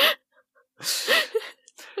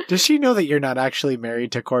 Does she know that you're not actually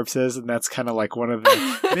married to corpses? And that's kind of like one of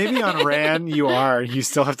the... Maybe on Rann you are. You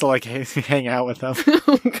still have to like hang out with them.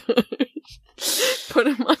 Oh, gosh. Put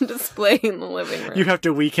him on display in the living room. You have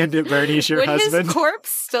to Weekend at Bernie's your husband. Would his corpse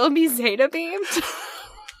still be Zeta beamed?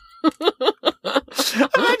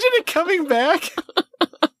 Imagine it coming back.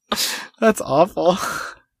 That's awful.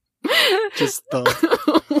 Just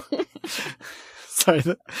the... Sorry.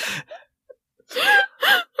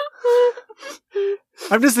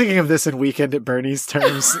 I'm just thinking of this in Weekend at Bernie's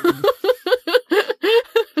terms.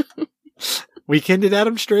 Weekend at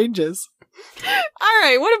Adam Strange's. All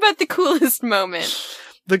right, what about the coolest moment?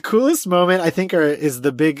 The coolest moment, I think, is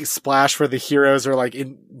the big splash where the heroes are like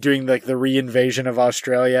doing like the re-invasion of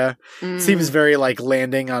Australia. Seems very like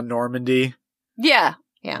landing on Normandy. Yeah.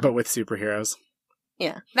 But with superheroes.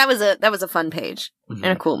 Yeah, that was a fun page and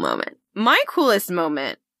a cool moment. My coolest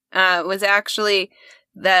moment was actually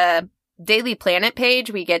the Daily Planet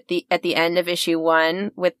page we get at the end of issue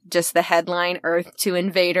 1 with just the headline, Earth to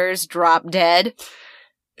Invaders Drop Dead.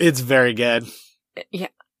 It's very good. Yeah.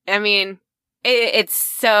 I mean, it's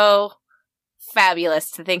so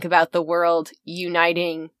fabulous to think about the world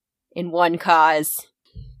uniting in one cause.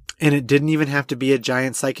 And it didn't even have to be a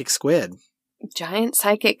giant psychic squid. Giant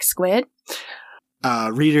psychic squid?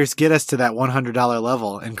 Readers, get us to that $100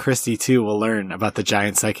 level, and Christy, too, will learn about the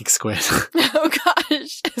giant psychic squid. Oh,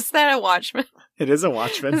 gosh. Is that a Watchman? It is a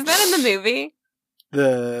Watchman. Is that in the movie?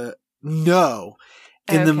 No.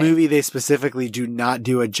 In the movie, they specifically do not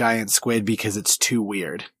do a giant squid because it's too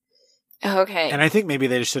weird. Okay. And I think maybe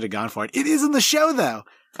they just should have gone for it. It is in the show, though.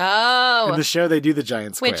 Oh. In the show, they do the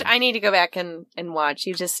giant squid. Which I need to go back and watch.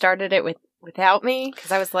 You just started it without me?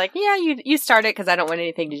 Because I was like, yeah, you start it because I don't want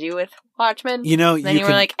anything to do with Watchmen. You know, then you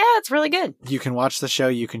were like, it's really good. You can watch the show.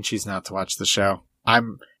 You can choose not to watch the show. I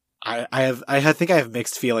think I have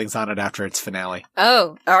mixed feelings on it after its finale.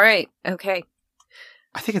 Oh, all right. Okay.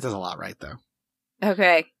 I think it does a lot right, though.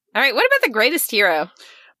 Okay. All right. What about the greatest hero?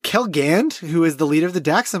 Kel Gand, who is the leader of the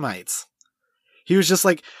Daxamites. He was just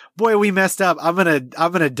like, boy, we messed up. I'm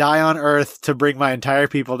gonna die on Earth to bring my entire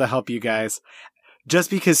people to help you guys.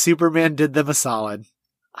 Just because Superman did them a solid.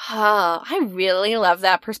 Oh, I really love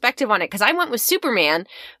that perspective on it. Because I went with Superman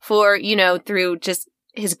for, through just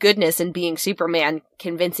his goodness and being Superman,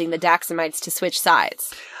 convincing the Daxamites to switch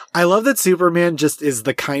sides. I love that Superman just is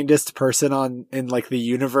the kindest person in like the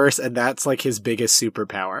universe, and that's like his biggest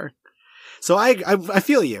superpower. So I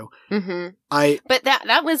feel you. Mm-hmm. But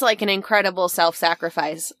that was like an incredible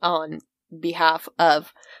self-sacrifice on behalf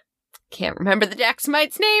of, can't remember the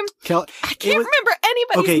Daxamite's name. I can't remember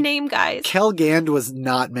anybody's name, guys. Kel Gand was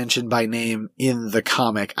not mentioned by name in the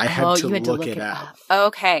comic. I had to look it up.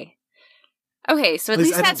 Okay, so at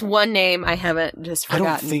least that's one name I haven't just forgotten. I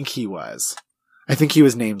don't think he was. I think he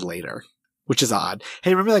was named later, which is odd.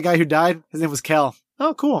 Hey, remember that guy who died? His name was Kel.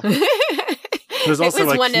 Oh, cool. There's also it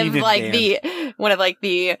was a one Keenan of like band.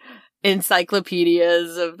 the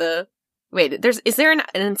encyclopedias of the. Wait, is there an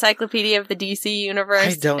encyclopedia of the DC universe?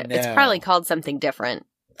 I don't know. It's probably called something different.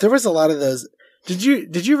 There was a lot of those. Did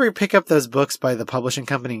you ever pick up those books by the publishing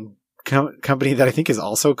company that I think is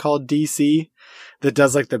also called DC, that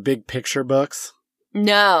does like the big picture books?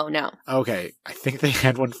 No. Okay, I think they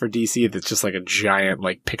had one for DC that's just like a giant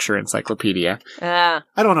like picture encyclopedia. Ah,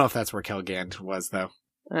 I don't know if that's where Kel Gand was though.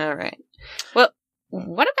 all right. Well,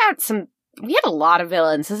 what about some? We had a lot of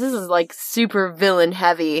villains. This is like super villain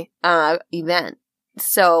heavy event.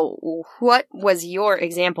 So, what was your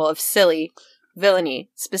example of silly villainy,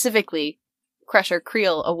 specifically Crusher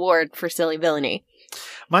Creel Award for silly villainy?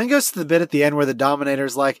 Mine goes to the bit at the end where the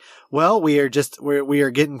Dominator's like, well, we are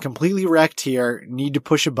getting completely wrecked here. Need to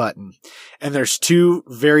push a button. And there's two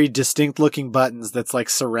very distinct looking buttons that's like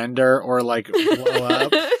surrender or like blow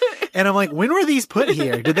up. And I'm like, when were these put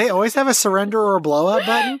here? Did they always have a surrender or a blow up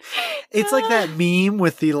button? It's like that meme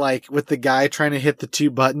with the guy trying to hit the two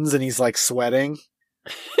buttons and he's like sweating.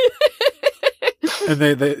 And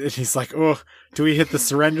and he's like, oh, do we hit the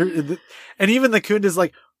surrender? And even the Kund is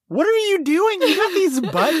like, what are you doing? You got these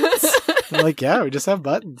buttons? I'm like, yeah, we just have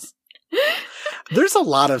buttons. There's a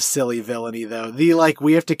lot of silly villainy, though. The, like,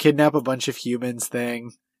 we have to kidnap a bunch of humans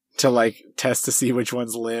thing to, like, test to see which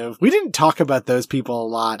ones live. We didn't talk about those people a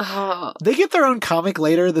lot. Oh. They get their own comic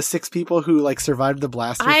later, the 6 people who, like, survived the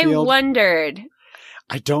blaster field. I wondered.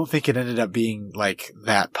 I don't think it ended up being, like,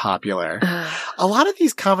 that popular. A lot of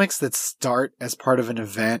these comics that start as part of an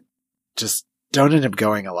event just don't end up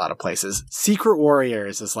going a lot of places. Secret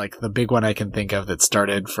Warriors is like the big one I can think of that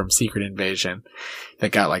started from Secret Invasion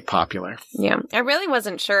that got like popular. Yeah. I really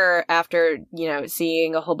wasn't sure after,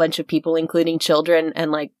 seeing a whole bunch of people, including children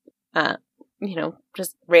and like,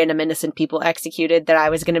 just random innocent people executed, that I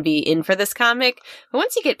was going to be in for this comic. But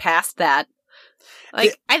once you get past that,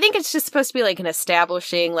 like, I think it's just supposed to be like an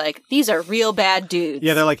establishing, like, these are real bad dudes.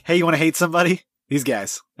 Yeah, they're like, hey, you want to hate somebody? These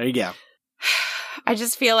guys. There you go. I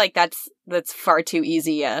just feel like that's far too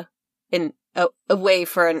easy in a way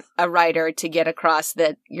for a writer to get across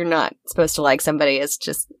that you're not supposed to like somebody as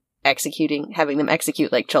just having them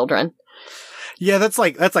execute like children. Yeah, that's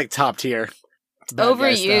like top tier.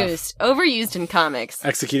 Overused in comics.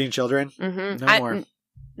 Executing children? Mm-hmm. No more.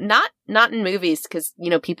 Not in movies, because,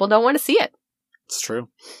 people don't want to see it. It's true.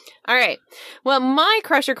 All right. Well, my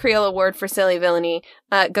Crusher Creel Award for silly villainy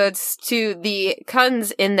goes to the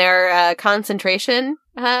Kunds in their concentration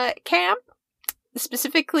camp.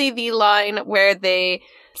 Specifically, the line where they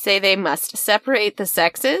say they must separate the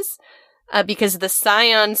sexes because the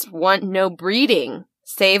scions want no breeding,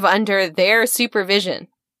 save under their supervision.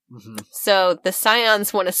 Mm-hmm. So the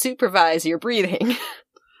scions want to supervise your breathing.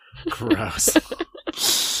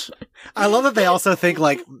 Gross. I love that they also think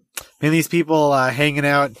like, man, these people hanging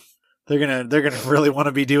out, they're gonna really want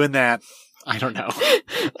to be doing that. I don't know.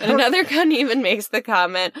 Another Kund even makes the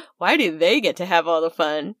comment, why do they get to have all the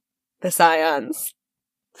fun? The scions.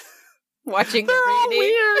 Watching the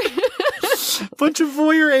breeding. Weird. Bunch of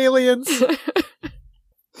voyeur aliens.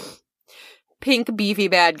 Pink beefy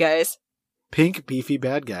bad guys. Pink beefy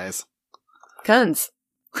bad guys. Kunds.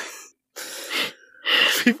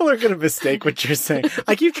 People are going to mistake what you're saying.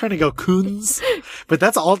 I keep trying to go Kunds, but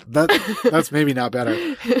that's maybe not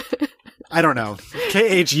better. I don't know.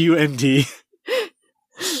 Khund.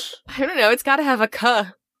 I don't know. It's got to have a K.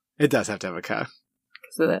 It does have to have a K.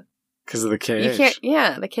 Because of the KH. You can't,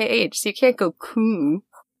 yeah, the KH. So you can't go Kun.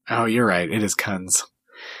 Oh, you're right. It is Kunds.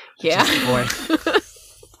 Yeah. Boy.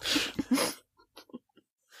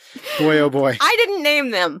 Boy, oh boy. I didn't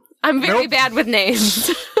name them. I'm very bad with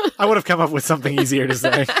names. I would have come up with something easier to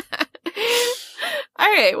say.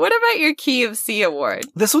 All right. What about your Key of C award?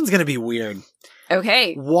 This one's going to be weird.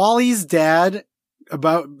 Okay. Wally's dad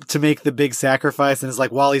about to make the big sacrifice and is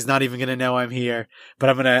like, Wally's not even going to know I'm here, but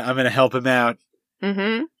I'm going to help him out.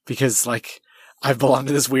 Mm-hmm. Because like I belong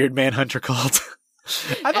to this weird manhunter cult.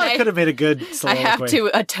 I thought I could have made a good soliloquy. I have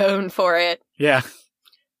to atone for it. Yeah.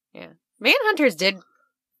 Yeah. Manhunters did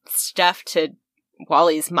stuff to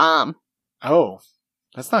Wally's mom. Oh,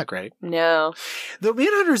 that's not great. No. The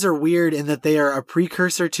Manhunters are weird in that they are a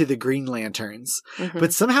precursor to the Green Lanterns. Mm-hmm.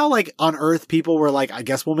 But somehow, like, on Earth, people were like, I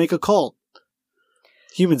guess we'll make a cult.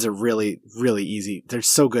 Humans are really, really easy. They're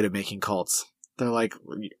so good at making cults. They're like,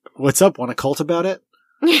 what's up? Want a cult about it?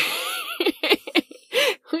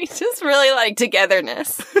 We just really like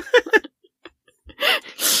togetherness.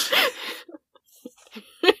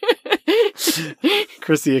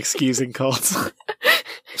 Chrissy excusing cults.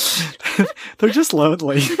 They're just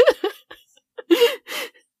lonely.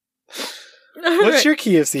 What's your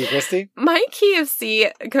key of C, Christy? My key of C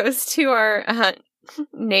goes to our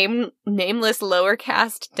nameless lower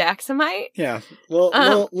caste Daxamite. Yeah,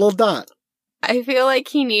 little Dot. I feel like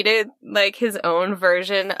he needed like his own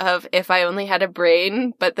version of If I Only Had a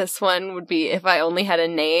Brain, but this one would be If I Only Had a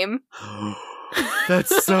Name.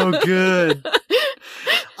 That's so good.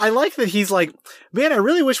 I like that he's like, man, I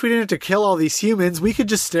really wish we didn't have to kill all these humans. We could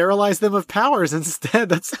just sterilize them of powers instead.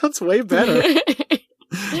 That sounds way better.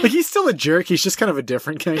 Like, he's still a jerk. He's just kind of a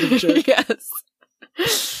different kind of jerk. Yes.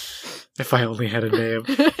 If I only had a name.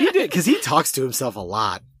 He did, because he talks to himself a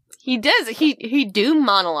lot. He does. He Doom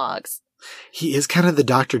monologues. He is kind of the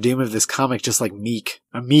Dr. Doom of this comic, just like Meek.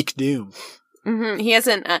 A Meek Doom. Mm-hmm. He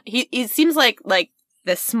hasn't. He seems like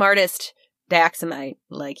the smartest Daxamite.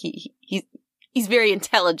 Like he's very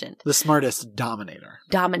intelligent. The smartest Dominator.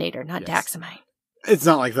 Dominator, not Yes. Daxamite. It's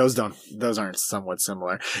not like those aren't somewhat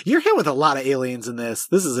similar. You're hit with a lot of aliens in this.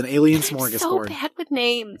 This is an alien I'm smorgasbord. so bad with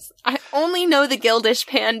names. I only know the Gildish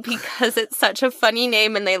Pan because it's such a funny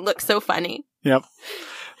name and they look so funny. Yep.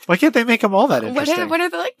 Why can't they make them all that interesting? What are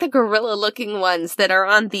the gorilla looking ones that are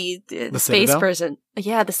on the space Citadel? person?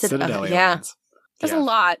 Yeah, the Citadel. Yeah. aliens. There's Yeah. a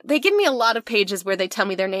lot. They give me a lot of pages where they tell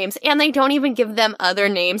me their names, and they don't even give them other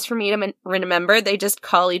names for me to remember. They just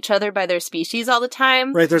call each other by their species all the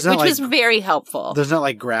time, Right, there's not which like was very helpful. there's not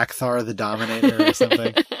like Grakthar the Dominator or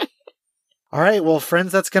something. All right, well,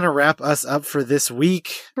 friends, that's going to wrap us up for this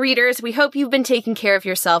week. Readers, we hope you've been taking care of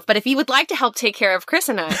yourself, but if you would like to help take care of Chris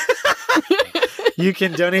and I, You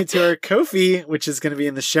can donate to our Ko-fi, which is going to be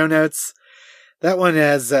in the show notes. That one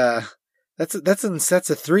has that's in sets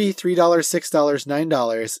of $3, $6,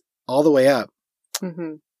 $9, all the way up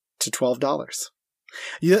mm-hmm. to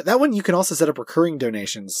 $12. That one you can also set up recurring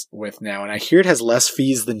donations with now, and I hear it has less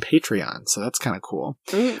fees than Patreon, so that's kind of cool.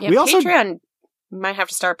 Yeah, We also- Patreon might have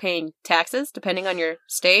to start paying taxes depending on your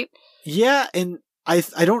state. Yeah, and I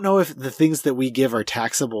don't know if the things that we give are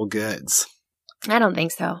taxable goods, I don't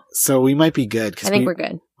think so. so we might be good I think we're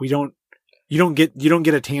good. we don't. You don't get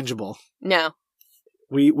a tangible. No,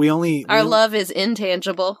 We only our love is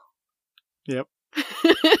intangible. Yep.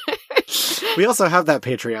 We also have that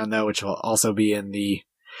Patreon, though, which will also be in the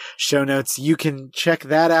show notes. You can check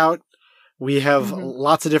that out. We have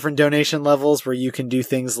lots of different donation levels where you can do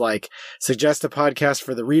things like suggest a podcast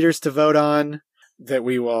for the readers to vote on that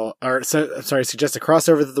we will, suggest a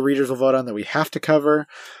crossover that the readers will vote on that we have to cover.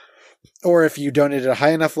 Or if you donate at a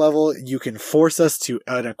high enough level, you can force us to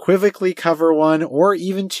unequivocally cover one, or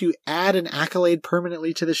even to add an accolade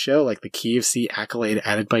permanently to the show, like the Key of C accolade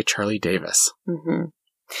added by Charlie Davis. Mm-hmm.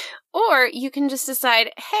 Or you can just decide,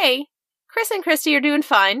 hey, Chris and Christy are doing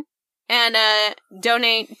fine, and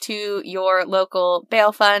donate to your local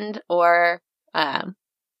bail fund or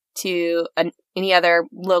to any other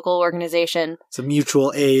local organization. Some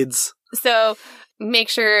mutual aids. So make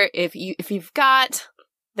sure if you've got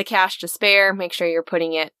the cash to spare, make sure you're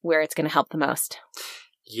putting it where it's going to help the most.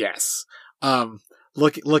 Yes.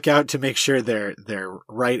 Look out to make sure they're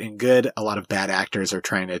right and good. A lot of bad actors are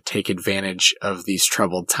trying to take advantage of these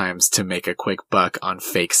troubled times to make a quick buck on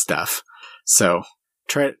fake stuff. So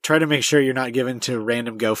try to make sure you're not given to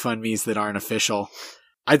random GoFundMes that aren't official.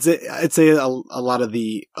 I'd say a lot of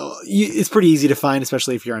the it's pretty easy to find,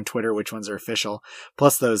 especially if you're on Twitter, which ones are official.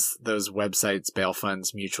 Plus those websites, bail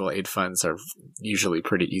funds, mutual aid funds are usually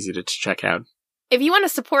pretty easy to check out. If you want to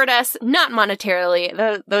support us, not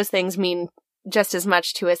monetarily, those things mean just as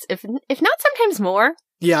much to us, if not sometimes more.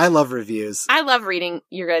 Yeah, I love reviews. I love reading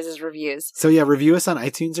your guys' reviews. So yeah, review us on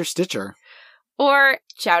iTunes or Stitcher. Or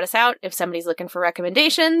shout us out if somebody's looking for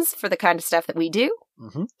recommendations for the kind of stuff that we do.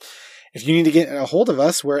 Mm-hmm. If you need to get a hold of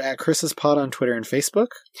us, we're at Chris's Pod on Twitter and Facebook.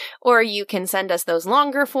 Or you can send us those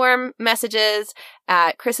longer form messages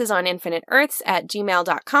at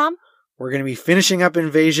chrisisoninfiniteearths@gmail.com. We're going to be finishing up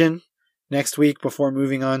Invasion next week before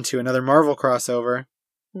moving on to another Marvel crossover.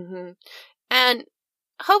 Mm-hmm. And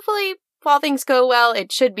hopefully, if all things go well,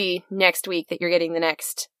 it should be next week that you're getting the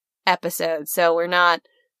next episode. So we're not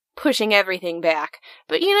pushing everything back.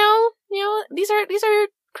 But you know, these are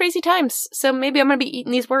crazy times. So maybe I'm going to be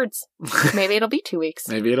eating these words. Maybe it'll be 2 weeks.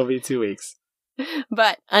 Maybe it'll be 2 weeks.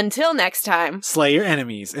 But until next time, Slay your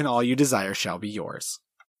enemies, and all you desire shall be yours.